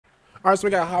Alright, so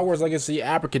we got Hogwarts Legacy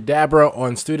Avada Kedavra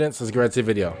on students. Let's get right to the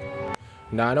video.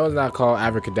 Now, I know it's not called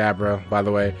Avada Kedavra, by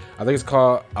the way. I think it's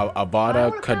called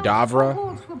Avada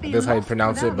Kedavra. That's how you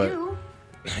pronounce it, but,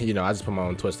 you know, I just put my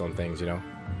own twist on things, you know.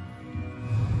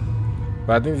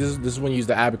 But I think this is when you use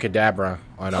the Avada Kedavra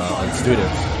on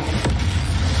students.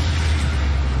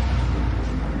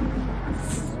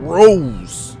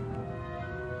 Froze.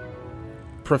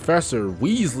 Professor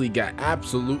Weasley got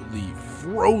absolutely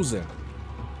frozen.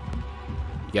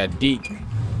 You got Deke. Get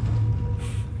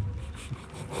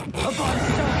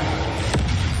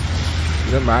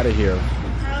him out of here.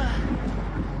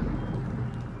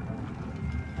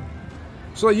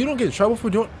 So like, you don't get in trouble for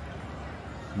doing...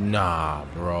 Nah,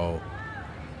 bro.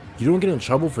 You don't get in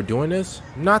trouble for doing this?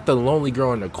 Not the lonely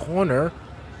girl in the corner.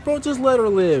 Bro, just let her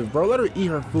live, bro. Let her eat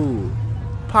her food.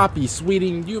 Poppy,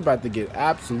 sweetie, you about to get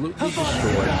absolutely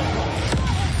destroyed.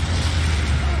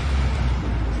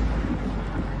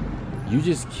 You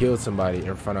just killed somebody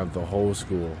in front of the whole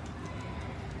school.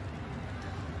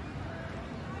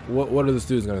 What are the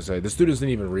students gonna say? The students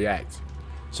didn't even react.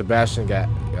 Sebastian got...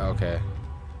 Okay.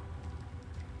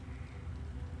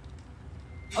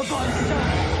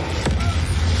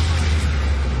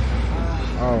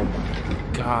 Oh my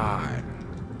god.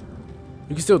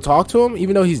 You can still talk to him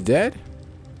even though he's dead?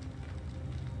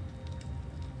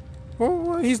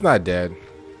 Well, he's not dead.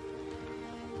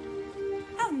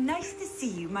 How nice to see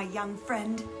you, my young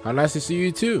friend. How nice to see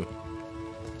you too.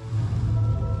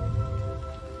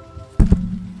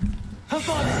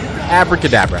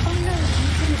 Abracadabra. Oh no, you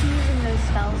shouldn't be using those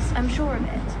spells. I'm sure of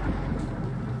it.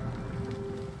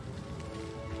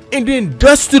 And then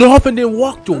dusted off and then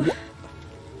walked away.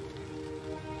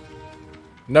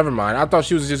 Never mind. I thought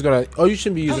she was just gonna... Oh, you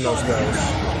shouldn't be using those spells.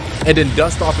 And then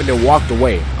dust off and then walked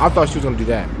away. I thought she was gonna do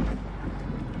that.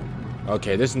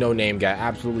 Okay, this no-name guy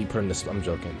absolutely put in this... I'm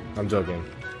joking. I'm joking.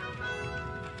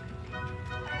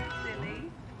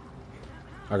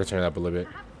 I can turn it up a little bit.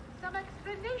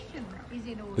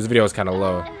 This video is kind of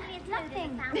low.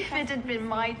 If it had been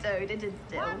my toad, it'd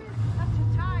still.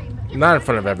 Not in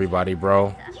front of everybody,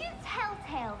 bro. You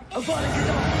telltale.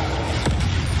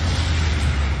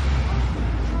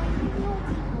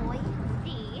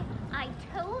 See, I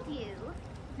told you.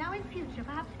 Now in future,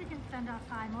 perhaps we can spend our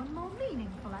time on more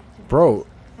meaningful activities. Bro,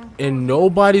 and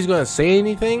nobody's gonna say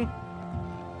anything?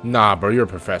 Nah, bro, you're a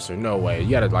professor. No way. You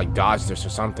gotta like dodge this or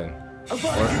something.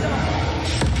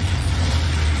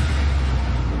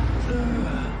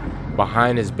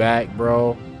 Behind his back,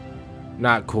 bro.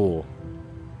 Not cool.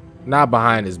 Not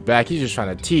behind his back. He's just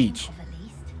trying to teach.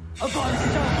 How Merlin's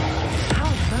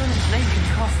name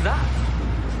can cost that?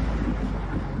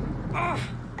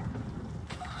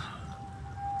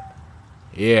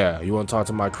 Yeah, you want to talk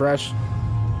to my crush?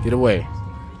 Get away.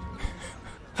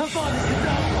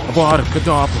 Avada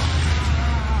Kedavra.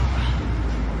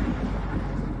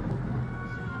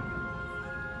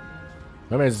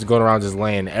 My man's just going around just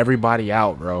laying everybody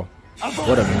out, bro.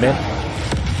 What a myth.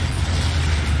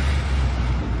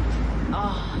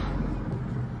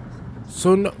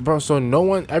 So no, bro. So no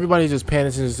one, everybody's just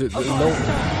panicking.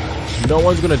 No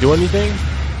one's gonna do anything.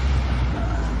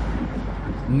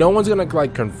 No one's gonna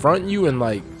like confront you and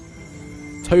like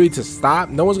tell you to stop.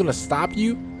 No one's gonna stop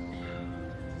you.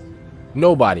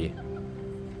 Nobody.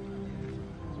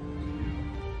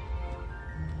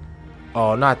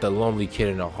 Oh, not the lonely kid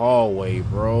in the hallway,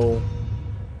 bro.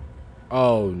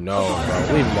 Oh no, bro.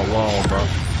 Leave him alone, bro.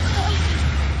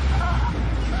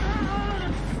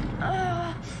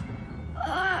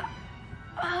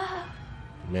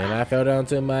 Man, I fell down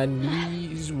to my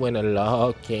knees when a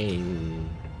law came.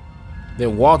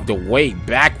 Then walked away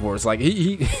backwards, like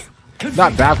he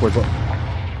not backwards, but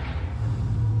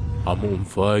I'm on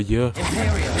fire. Up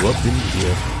in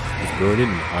here, it's burning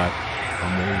hot.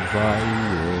 I'm on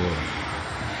fire.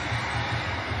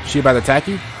 She about to attack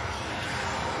you?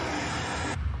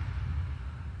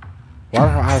 Why are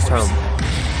her eyes turn?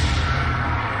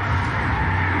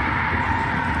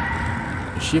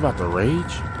 Is she about to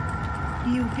rage?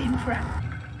 You've been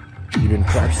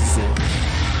practicing.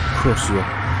 Curse you.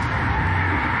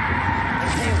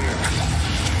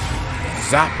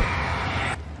 Zap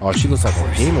her. Oh, she looks like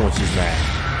a demon when she's mad.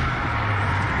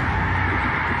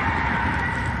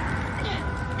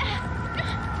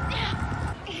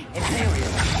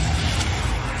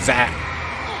 Zap.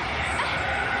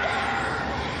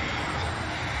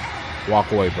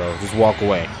 Walk away, bro. Just walk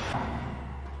away.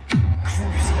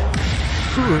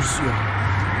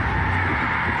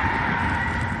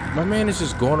 My man is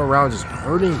just going around just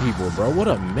hurting people, bro. What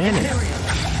a menace.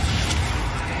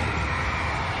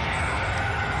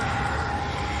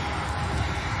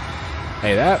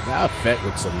 Hey, that effect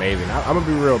looks amazing. I'm gonna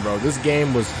be real, bro. This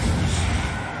game was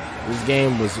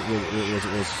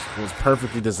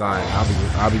perfectly designed.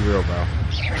 I'll be real, bro.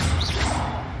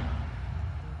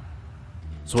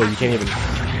 So you can't even.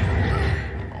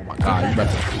 Oh my God, you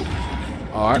about to.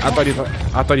 Oh, I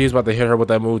thought he was about to hit her with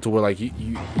that move to where like he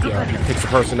picks the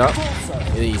person up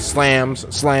and he slams.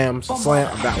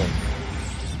 That one.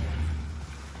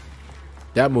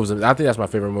 That move's. I think that's my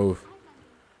favorite move.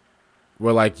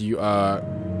 Where like you hey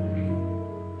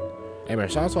man,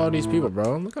 shout out to all these people,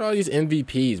 bro. Look at all these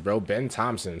MVPs, bro. Ben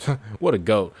Thompson. What a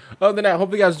goat. Other than that,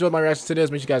 hopefully you guys enjoyed my reaction to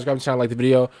this. Make sure you guys subscribe to the channel, like the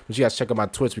video. Make sure you guys check out my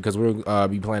Twitch because we'll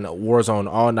be playing Warzone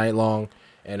all night long.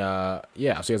 And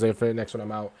yeah, I'll see you guys later for the next one.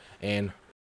 I'm out and